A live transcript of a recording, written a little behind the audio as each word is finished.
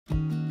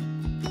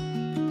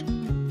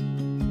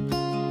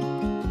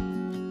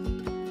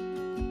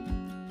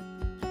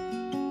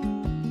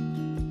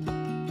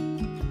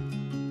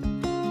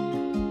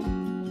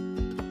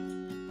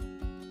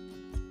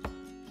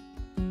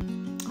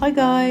Hi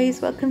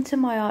guys, welcome to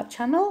my art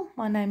channel.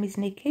 My name is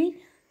Niki.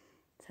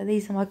 So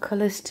these are my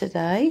colours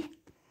today.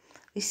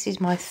 This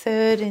is my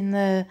third in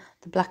the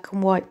black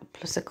and white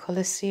plus a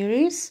colour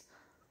series.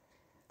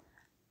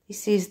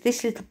 This is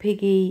this little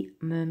piggy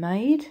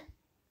Mermaid.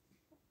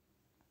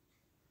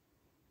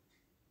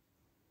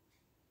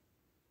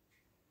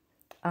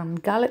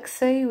 And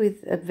Galaxy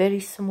with a very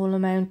small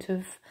amount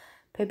of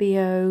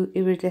Pebeo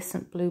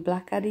Iridescent Blue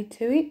Black added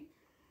to it.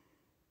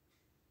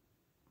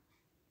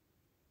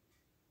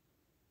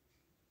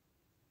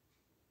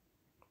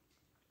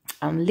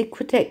 And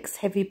Liquitex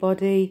Heavy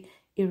Body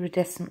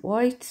Iridescent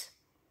White.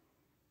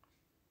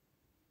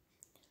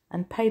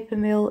 And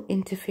Papermill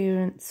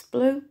Interference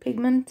Blue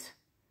pigment.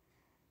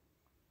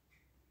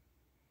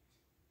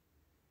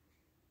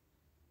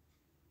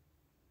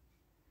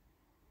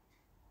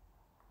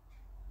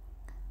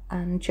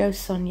 And Jo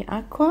Sonja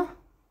Aqua.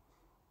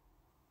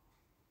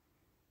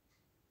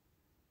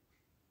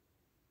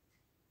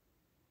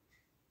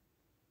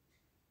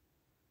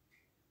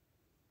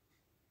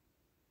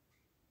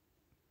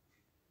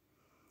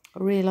 I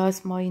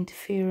realised my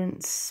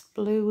interference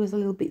blue was a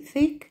little bit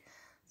thick,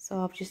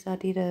 so I've just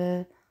added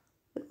a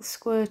little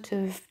squirt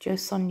of Jo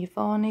Sonja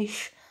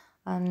varnish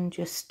and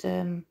just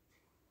a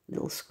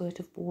little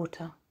squirt of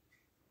water.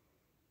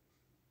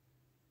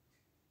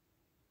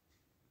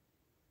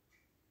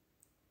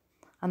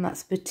 And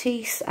that's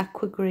Matisse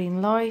Aqua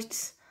Green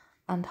Light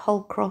and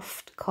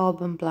Holcroft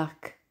Carbon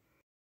Black.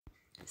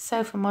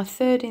 So for my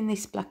third in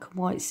this black and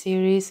white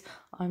series,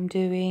 I'm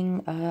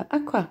doing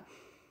Aqua.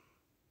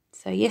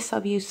 So yes,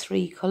 I've used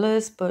 3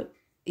 colours, but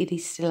it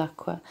is still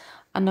Aqua.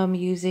 And I'm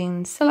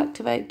using two cell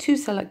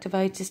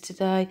activators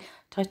today,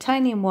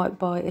 Titanium White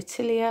by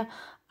Atelier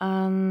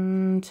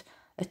and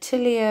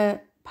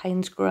Atelier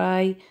Paynes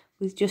Grey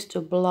with just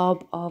a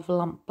blob of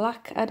lamp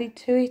black added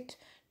to it,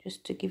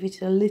 just to give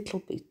it a little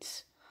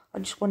bit. I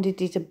just wanted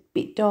it a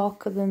bit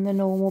darker than the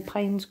normal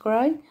Paynes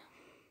Grey.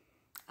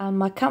 And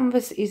my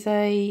canvas is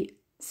a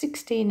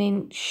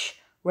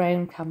 16-inch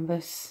round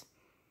canvas.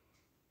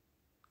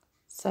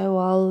 So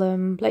I'll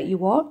let you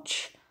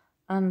watch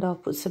and I'll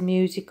put some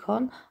music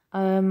on.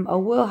 I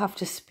will have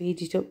to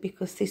speed it up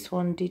because this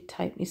one did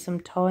take me some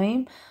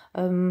time.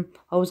 I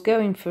was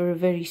going for a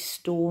very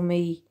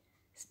stormy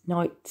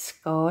night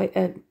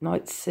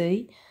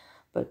sea,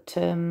 but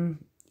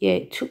yeah,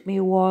 it took me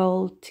a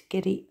while to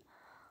get it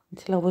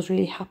until I was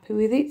really happy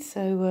with it.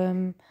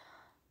 So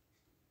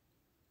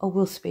I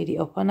will speed it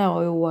up. I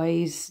know I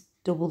always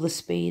double the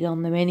speed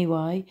on them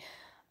anyway,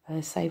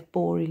 save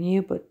boring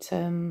you, but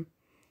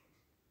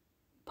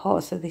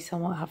parts of this I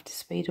might have to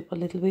speed up a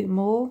little bit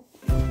more.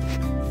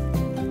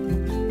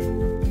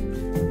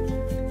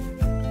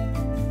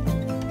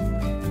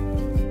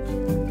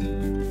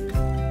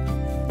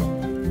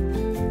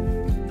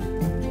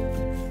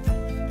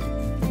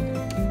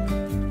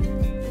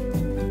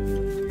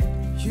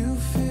 You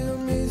feel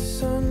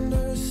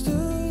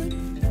misunderstood.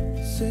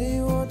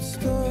 Say what's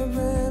the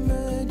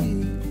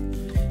remedy?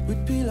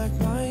 We'd be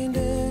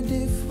like-minded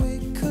if we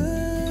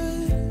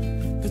could,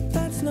 but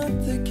that's not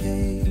the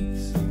case.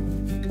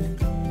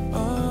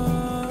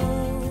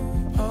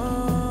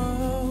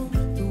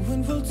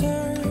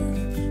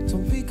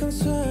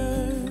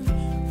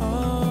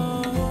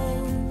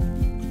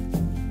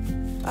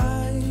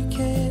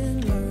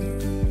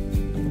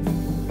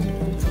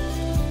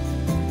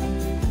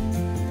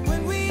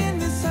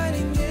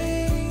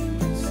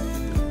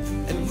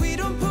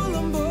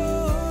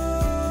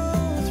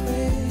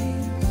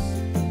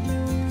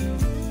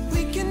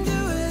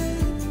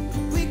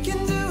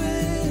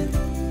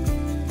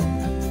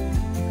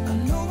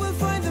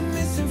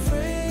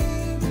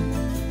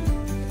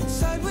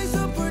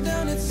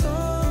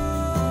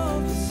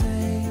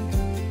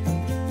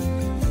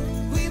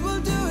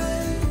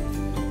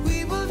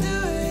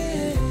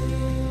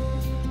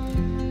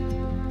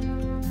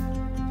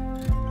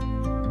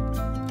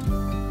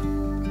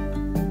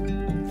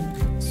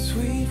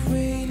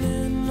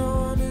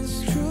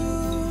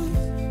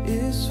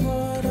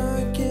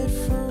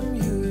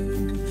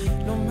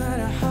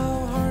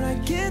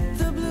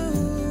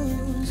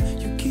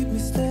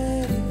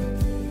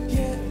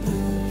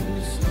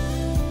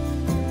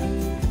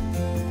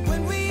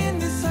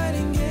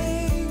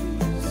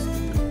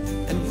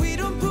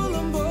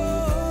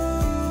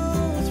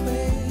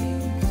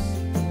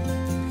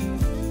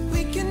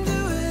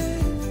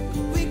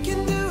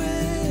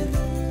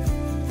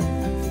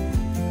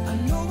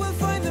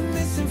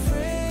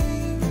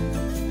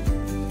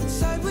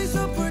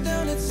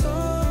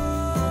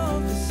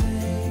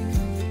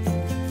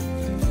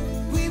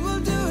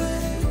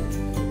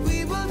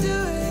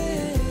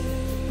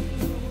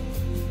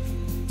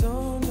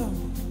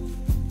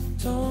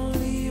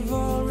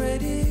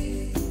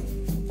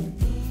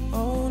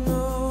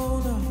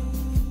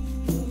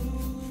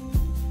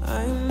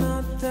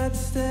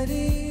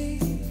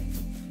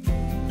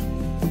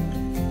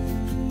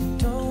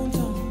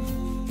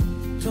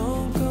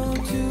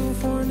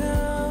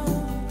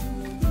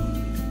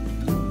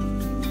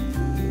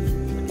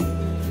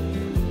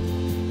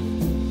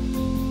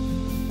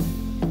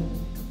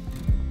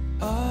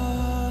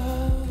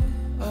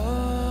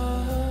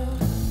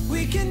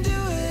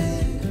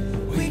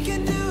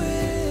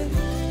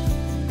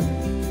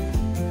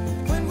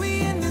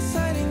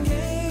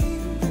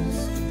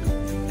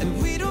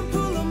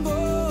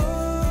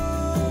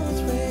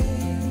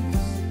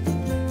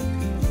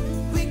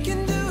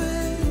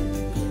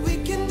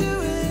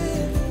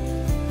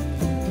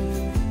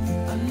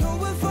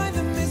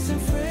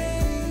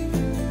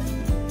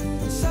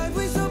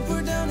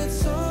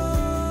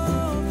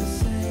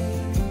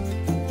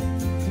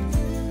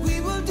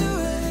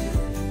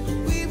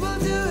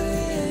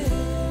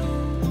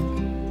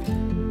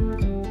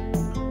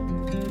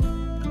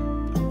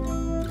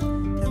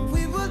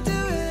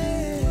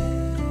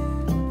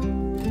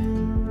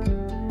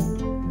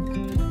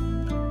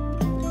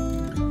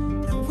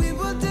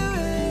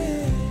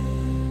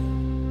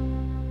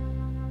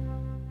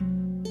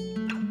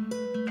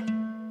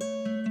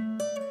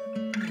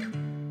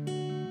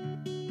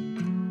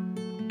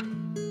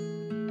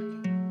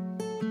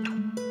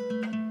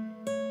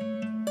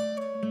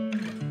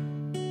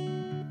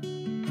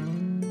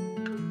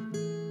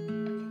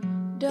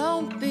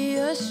 Don't be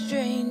a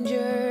stranger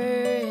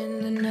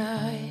in the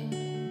night.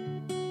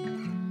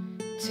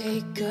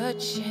 Take a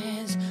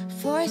chance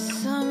for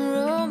some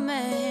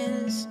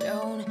romance.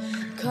 Don't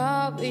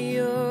cover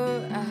your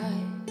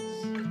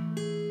eyes.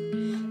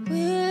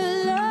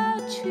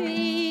 Willow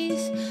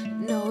trees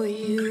know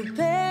you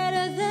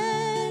better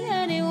than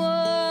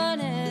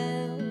anyone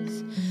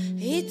else.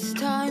 It's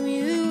time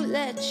you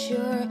let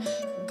your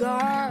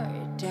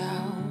guard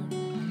down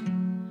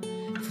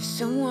for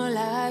someone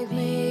like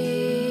me.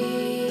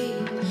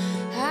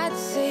 I'd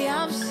say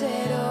I'm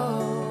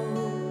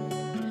settled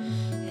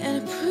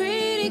and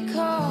pretty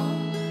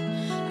calm.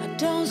 I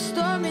don't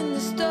storm in the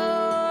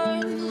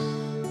storm.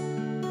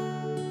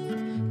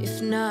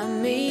 If not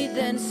me,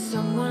 then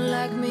someone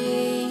like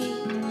me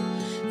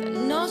that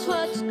knows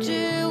what to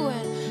do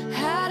and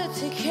how to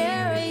take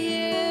care of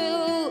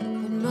you.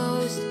 But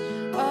most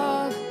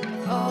of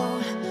all,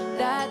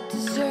 that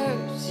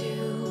deserves you.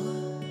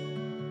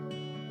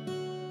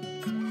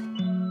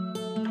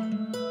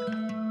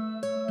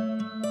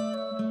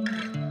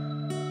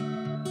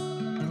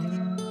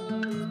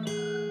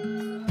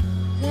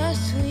 The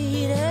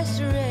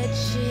sweetest red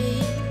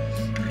cheese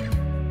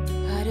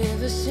I'd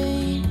ever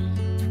seen.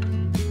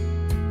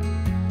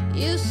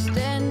 You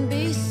stand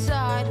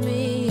beside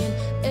me in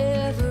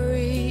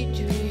every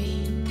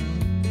dream.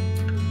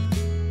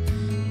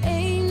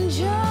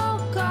 Angel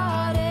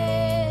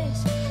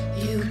goddess,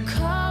 you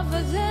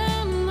cover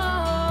them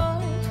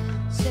all.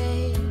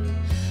 Say,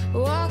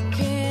 what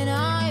can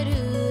I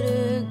do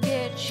to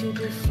get you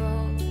to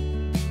fall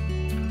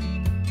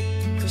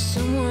for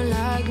someone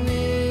like me?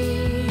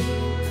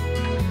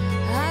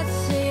 I'd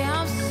say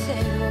I'm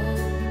settled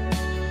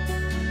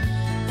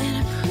and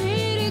I'm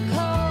pretty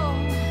calm.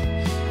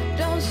 I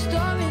don't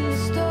storm in the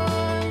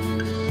storm.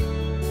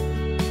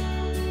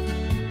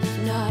 If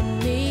not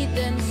me,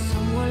 then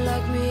someone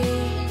like me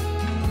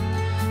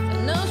that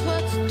knows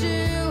what to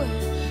do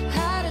and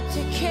how to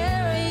take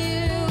care of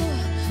you.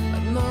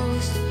 But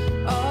most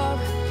of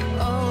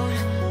all,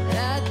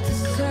 that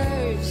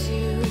deserves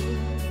you.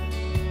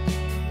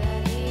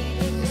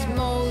 It's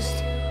most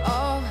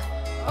of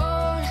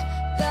all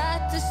that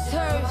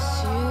deserves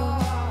you.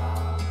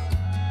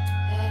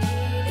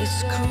 It's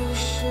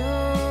crucial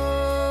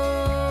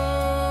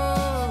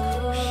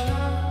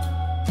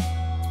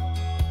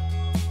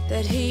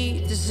that he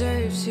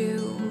deserves you.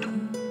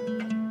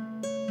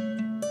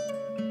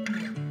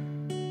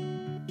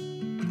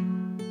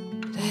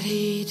 That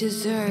he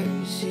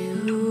deserves you.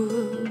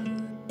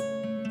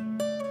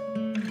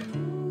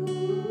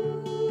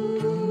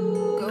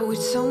 Go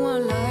with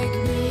someone like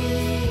me.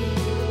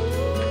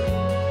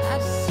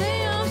 I'd say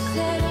I'm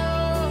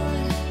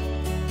settled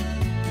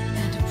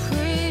and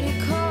pretty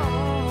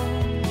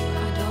calm.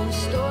 I don't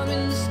storm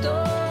in the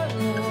storm,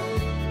 no.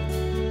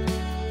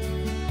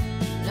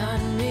 Not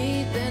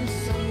me, then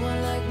someone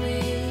like me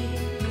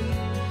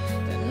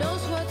that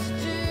knows what to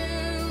do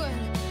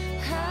and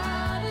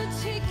how to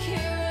take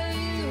care of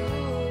you.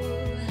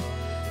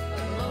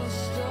 But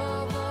most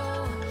of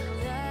all,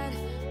 that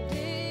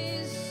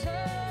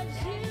deserves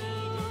you.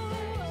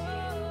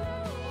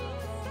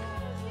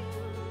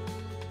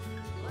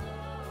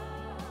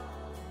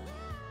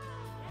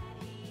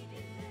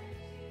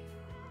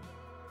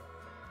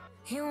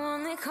 You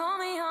only call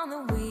me on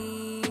the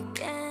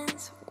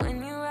weekends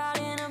when you're out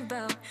and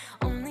about,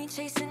 only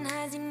chasing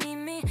highs. You need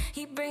me.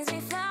 He brings me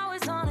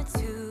flowers on a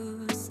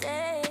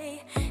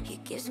Tuesday. He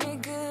gives me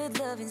good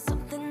loving,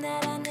 something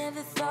that I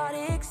never thought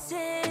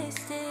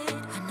existed.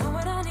 I know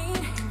what I need,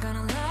 ain't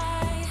gonna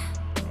lie.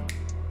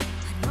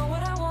 I know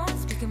what I want,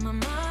 speaking my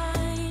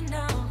mind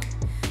now.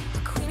 A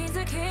queen needs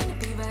a king to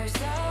be by her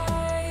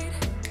side.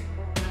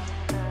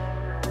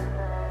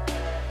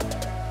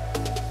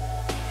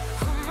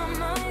 On my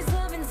mind's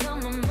loving's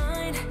on my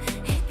mind.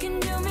 He can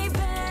do me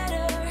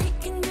better, he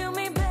can do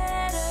me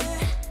better.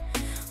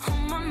 On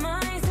my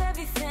mind's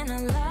everything I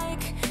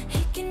like.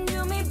 He can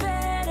do me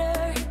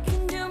better, he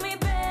can do me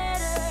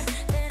better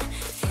than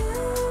you.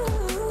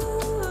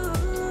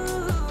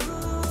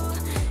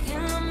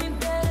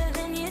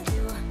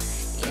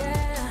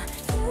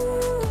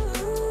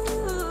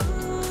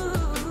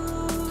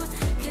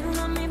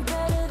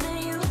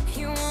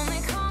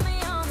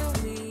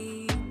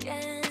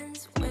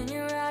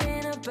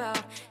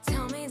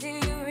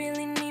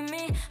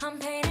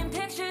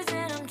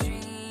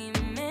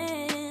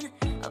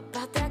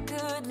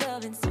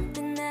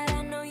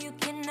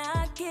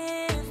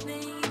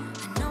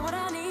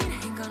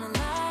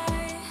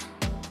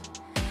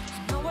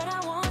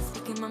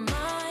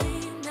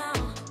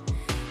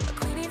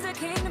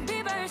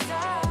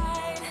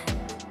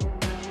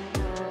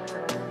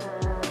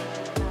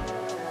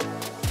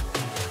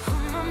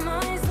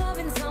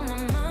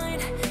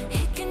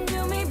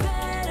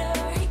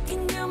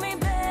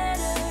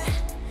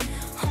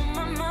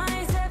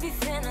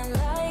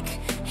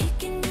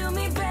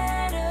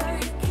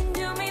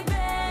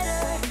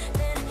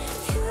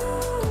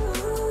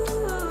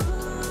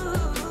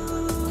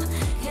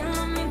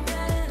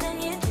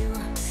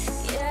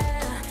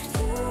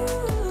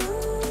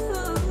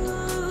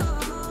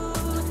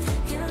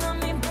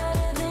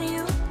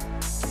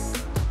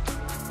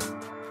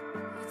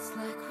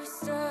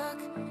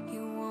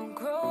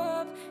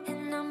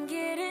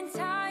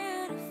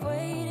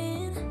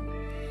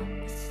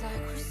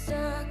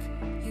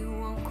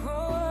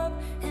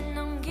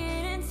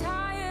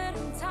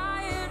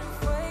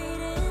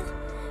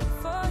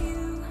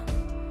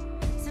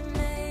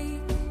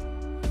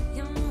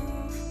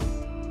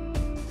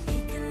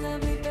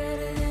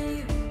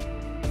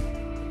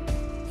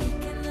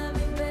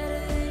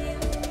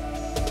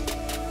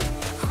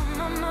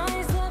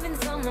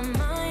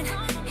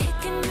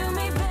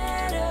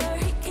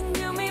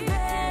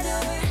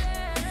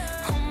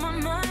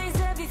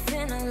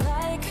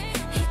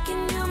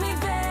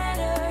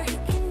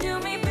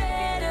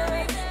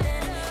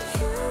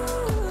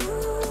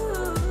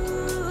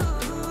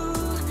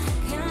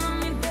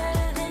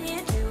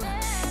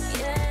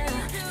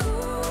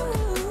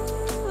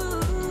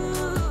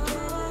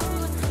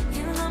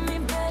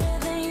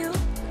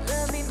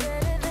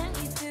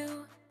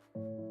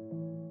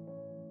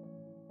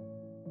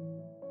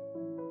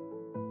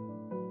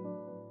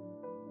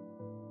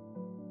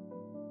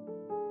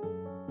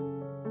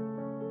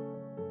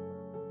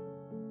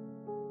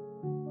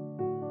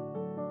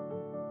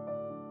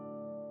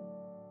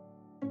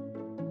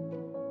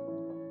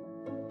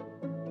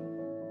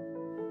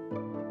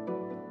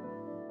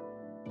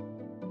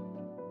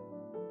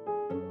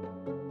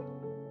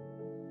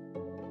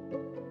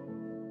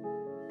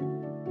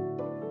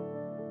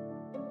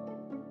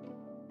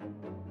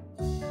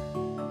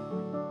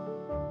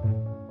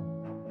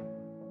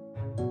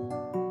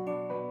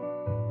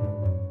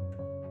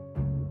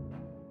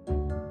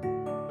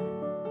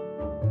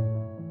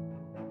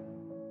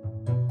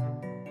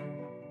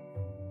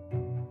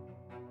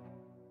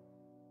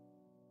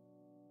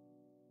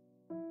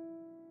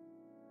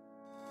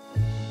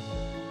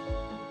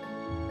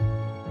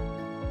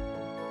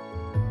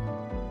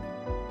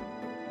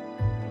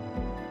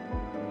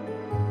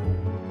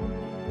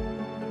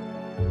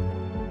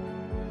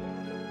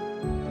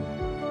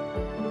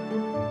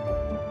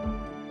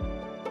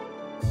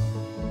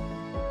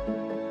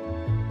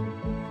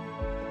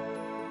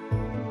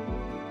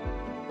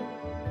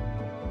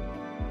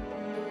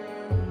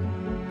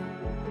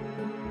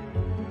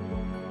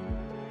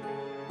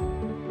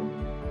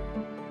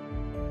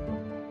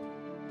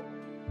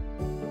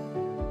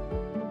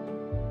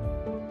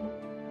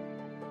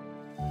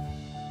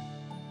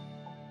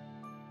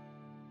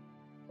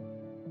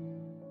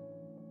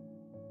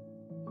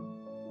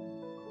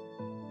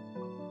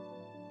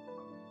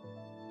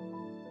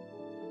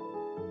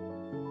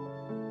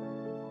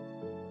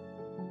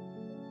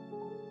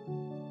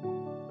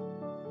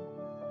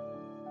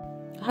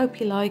 I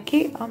hope you like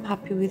it. I'm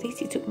happy with it.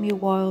 It took me a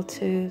while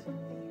to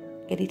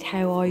get it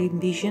how I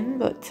envision,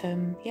 but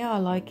yeah, I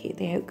like it,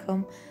 the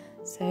outcome.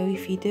 So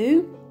if you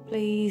do,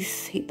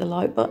 please hit the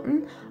like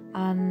button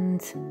and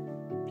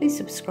please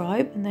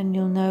subscribe, and then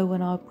you'll know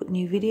when I put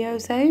new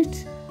videos out.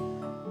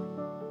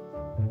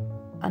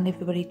 And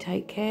everybody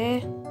take care,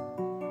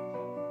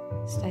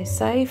 stay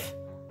safe,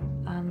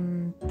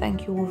 and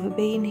thank you all for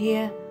being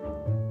here,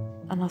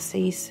 and I'll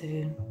see you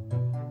soon.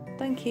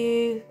 Thank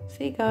you.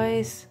 See you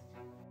guys.